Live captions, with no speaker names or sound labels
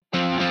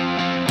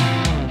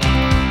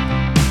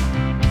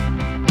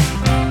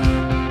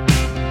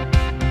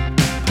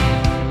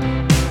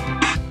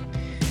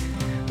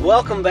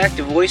welcome back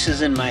to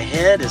Voices in My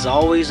Head. As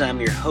always, I'm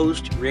your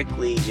host, Rick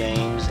Lee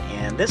James,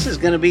 and this is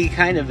going to be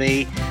kind of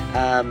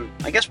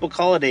I guess we'll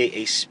call it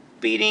a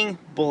speeding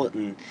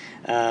bulletin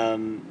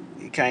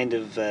kind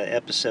of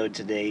episode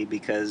today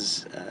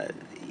because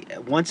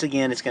once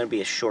again, it's going to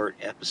be a short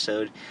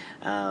episode.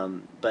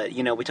 But,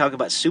 we talk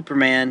about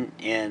Superman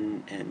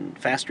and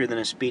faster than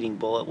a speeding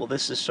bullet. Well,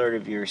 this is sort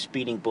of your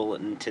speeding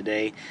bulletin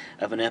today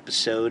of an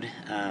episode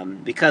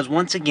because,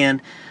 once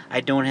again,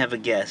 I don't have a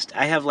guest.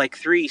 I have like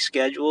 3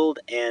 scheduled,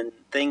 and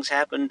things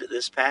happened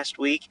this past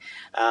week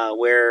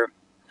where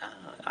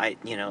I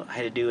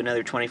had to do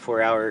another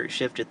 24-hour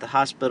shift at the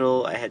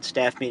hospital. I had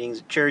staff meetings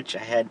at church. I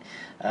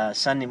had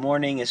Sunday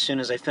morning as soon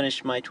as I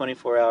finished my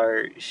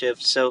 24-hour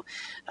shift. So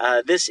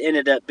this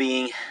ended up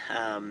being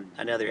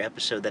another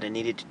episode that I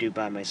needed to do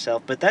by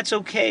myself. But that's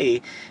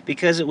okay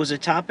because it was a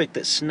topic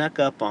that snuck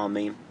up on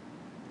me.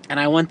 And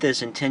I want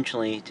this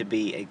intentionally to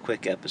be a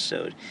quick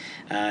episode.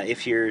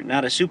 If you're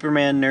not a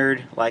Superman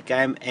nerd like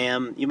I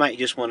am, you might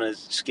just want to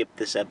skip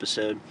this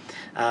episode.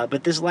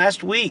 But this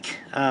last week,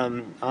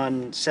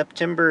 on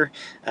September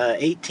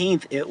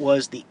 18th, it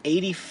was the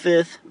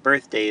 85th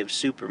birthday of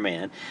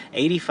Superman.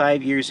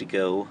 85 years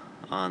ago,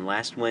 on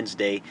last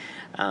Wednesday,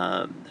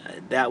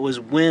 that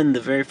was when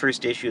the very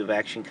first issue of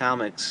Action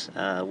Comics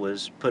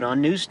was put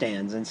on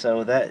newsstands, and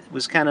so that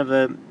was kind of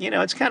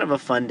it's kind of a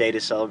fun day to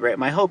celebrate.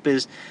 My hope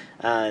is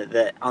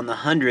that on the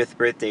 100th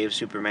birthday of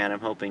Superman, I'm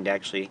hoping to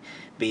actually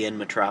be in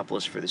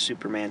Metropolis for the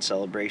Superman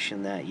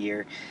celebration that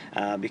year,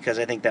 because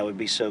I think that would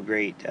be so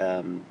great.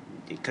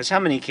 Because how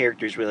many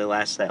characters really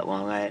last that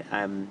long?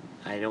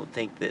 I don't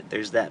think that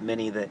there's that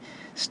many that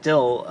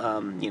still,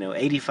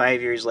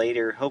 85 years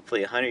later,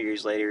 hopefully 100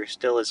 years later,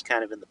 still is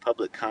kind of in the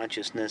public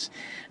consciousness.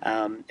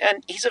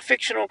 And he's a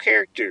fictional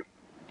character.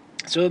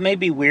 So it may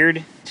be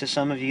weird to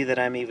some of you that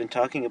I'm even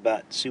talking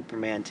about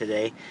Superman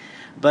today,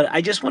 but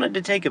I just wanted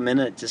to take a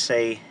minute to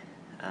say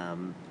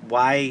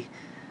why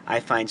I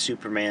find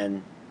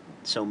Superman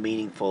so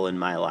meaningful in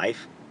my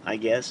life, I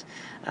guess.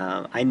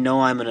 I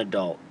know I'm an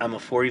adult. I'm a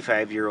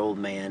 45-year-old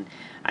man.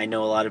 I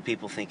know a lot of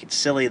people think it's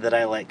silly that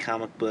I like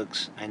comic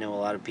books. I know a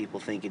lot of people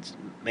think it's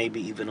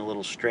maybe even a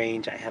little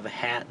strange. I have a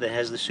hat that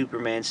has the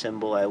Superman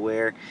symbol I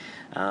wear.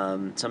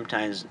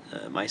 Sometimes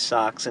my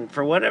socks. And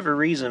for whatever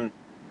reason,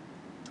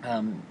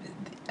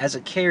 as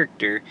a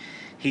character,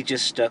 he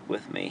just stuck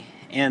with me.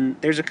 And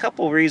there's a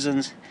couple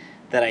reasons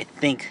that I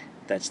think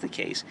that's the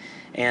case.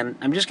 And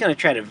I'm just going to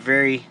try to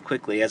very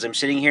quickly, as I'm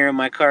sitting here in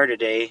my car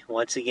today,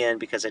 once again,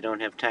 because I don't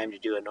have time to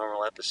do a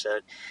normal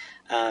episode,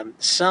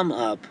 sum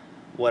up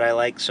what I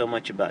like so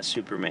much about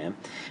Superman.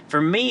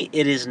 For me,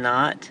 it's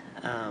not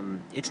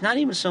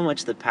even so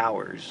much the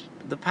powers.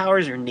 The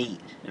powers are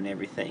neat and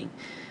everything.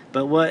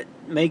 But what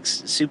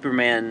makes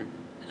Superman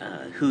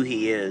who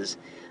he is,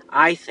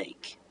 I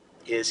think,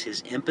 is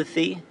his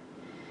empathy,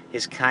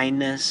 his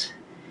kindness,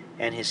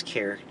 and his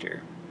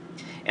character.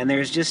 And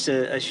there's just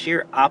a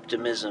sheer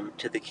optimism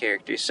to the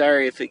character.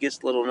 Sorry if it gets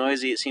a little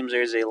noisy. It seems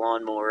there's a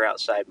lawnmower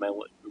outside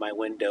my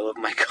window of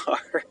my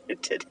car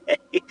today,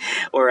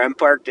 where I'm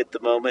parked at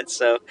the moment.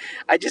 So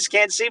I just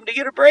can't seem to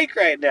get a break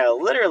right now,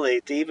 literally,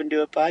 to even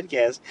do a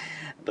podcast.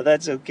 But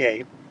that's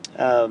okay.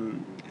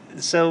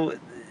 So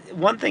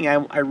one thing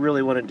I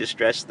really wanted to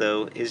stress,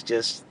 though, is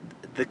just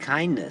the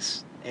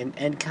kindness.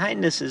 And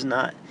kindness is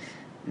not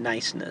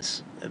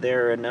niceness.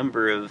 There are a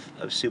number of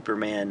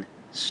Superman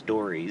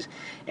stories,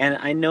 and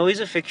I know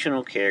he's a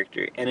fictional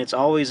character, and it's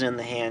always in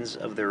the hands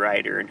of the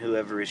writer and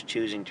whoever is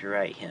choosing to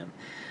write him.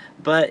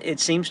 But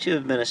it seems to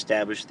have been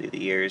established through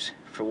the years.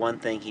 For one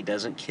thing, he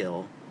doesn't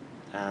kill.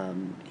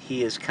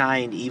 He is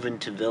kind even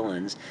to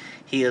villains.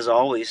 He is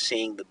always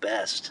seeing the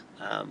best.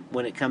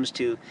 When it comes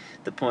to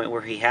the point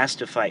where he has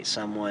to fight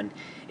someone,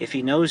 if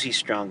he knows he's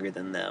stronger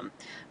than them,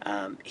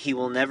 he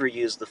will never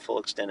use the full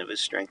extent of his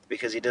strength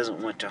because he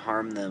doesn't want to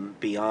harm them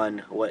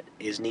beyond what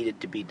is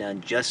needed to be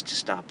done just to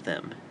stop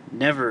them.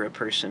 Never a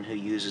person who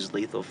uses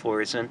lethal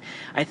force. And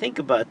I think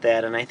about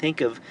that, and I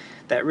think of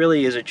that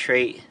really is a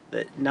trait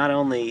that not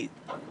only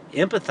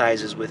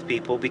empathizes with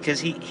people,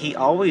 because he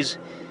always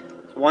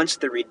wants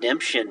the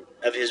redemption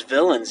of his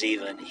villains.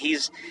 Even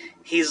he's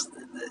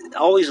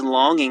always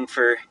longing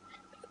for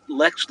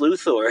Lex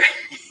Luthor,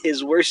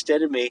 his worst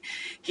enemy.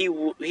 He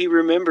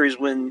remembers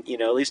when,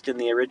 at least in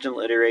the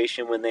original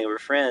iteration, when they were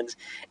friends,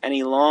 and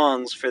he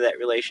longs for that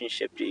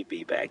relationship to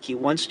be back. He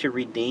wants to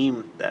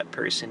redeem that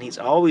person. He's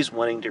always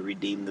wanting to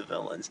redeem the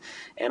villains,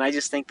 and I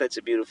just think that's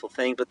a beautiful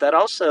thing. But that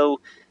also,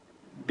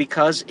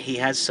 because he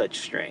has such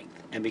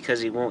strength, and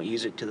because he won't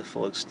use it to the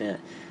full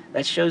extent,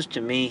 that shows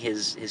to me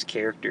his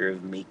character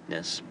of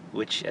meekness,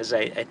 which, as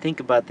I think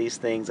about these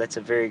things, that's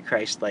a very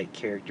Christ-like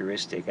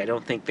characteristic. I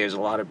don't think there's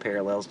a lot of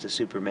parallels to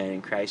Superman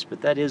and Christ,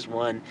 but that is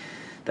one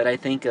that I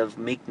think of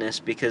meekness,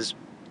 because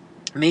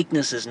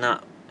meekness is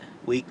not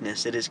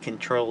weakness. It is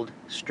controlled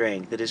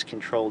strength. It is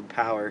controlled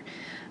power.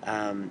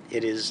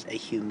 It is a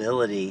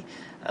humility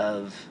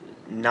of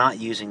not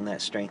using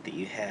that strength that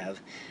you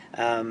have.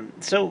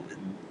 So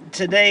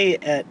today,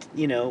 at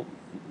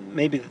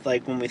maybe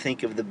like when we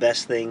think of the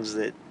best things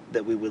that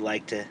that we would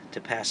like to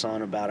pass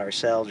on about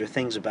ourselves, or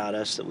things about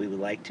us that we would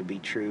like to be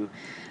true.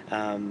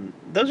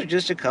 Those are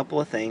just a couple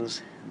of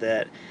things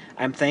that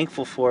I'm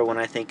thankful for when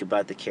I think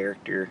about the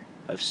character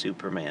of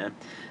Superman.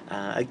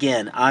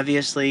 Again,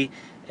 obviously,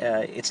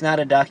 it's not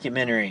a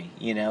documentary.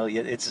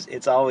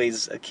 It's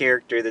always a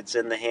character that's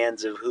in the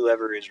hands of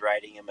whoever is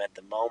writing him at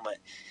the moment.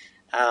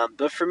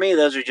 But for me,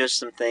 those are just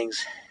some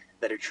things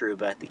that are true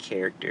about the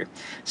character.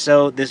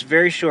 So this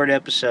very short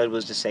episode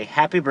was to say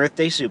happy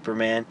birthday,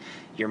 Superman.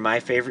 You're my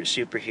favorite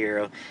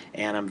superhero,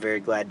 and I'm very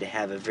glad to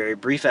have a very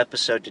brief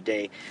episode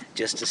today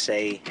just to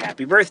say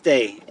happy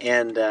birthday.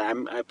 And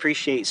I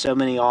appreciate so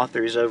many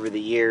authors over the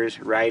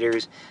years,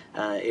 writers,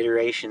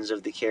 iterations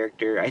of the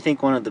character. I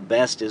think one of the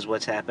best is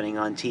what's happening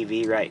on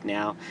TV right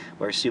now,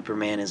 where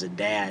Superman is a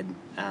dad,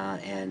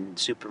 and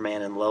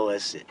Superman and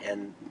Lois,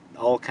 and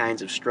all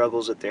kinds of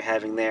struggles that they're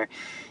having there.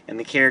 And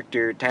the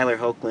character Tyler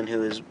Hoechlin,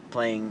 who is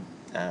playing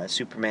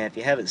Superman, if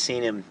you haven't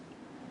seen him,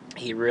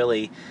 he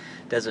really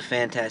does a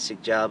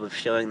fantastic job of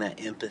showing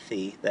that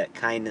empathy, that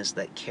kindness,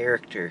 that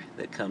character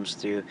that comes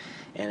through,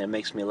 and it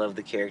makes me love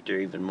the character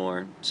even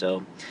more.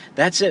 So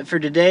that's it for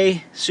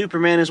today.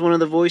 Superman is one of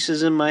the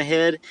voices in my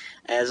head.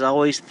 As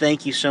always,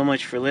 thank you so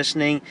much for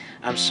listening.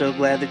 I'm so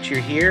glad that you're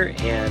here,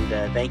 and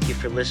thank you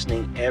for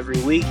listening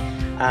every week.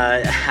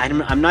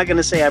 I'm not going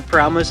to say I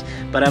promise,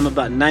 but I'm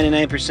about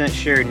 99%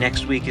 sure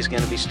next week is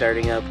going to be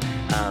starting up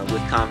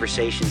with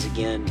conversations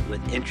again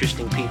with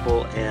interesting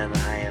people, and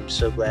I am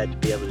so glad to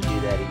be able to do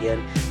that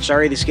again.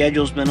 Sorry the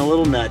schedule's been a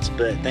little nuts,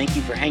 but thank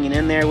you for hanging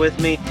in there with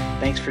me.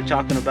 Thanks for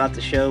talking about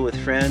the show with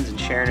friends and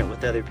sharing it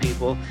with other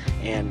people,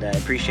 and I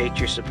appreciate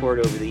your support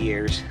over the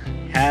years.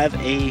 Have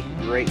a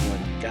great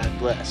one. God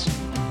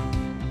bless.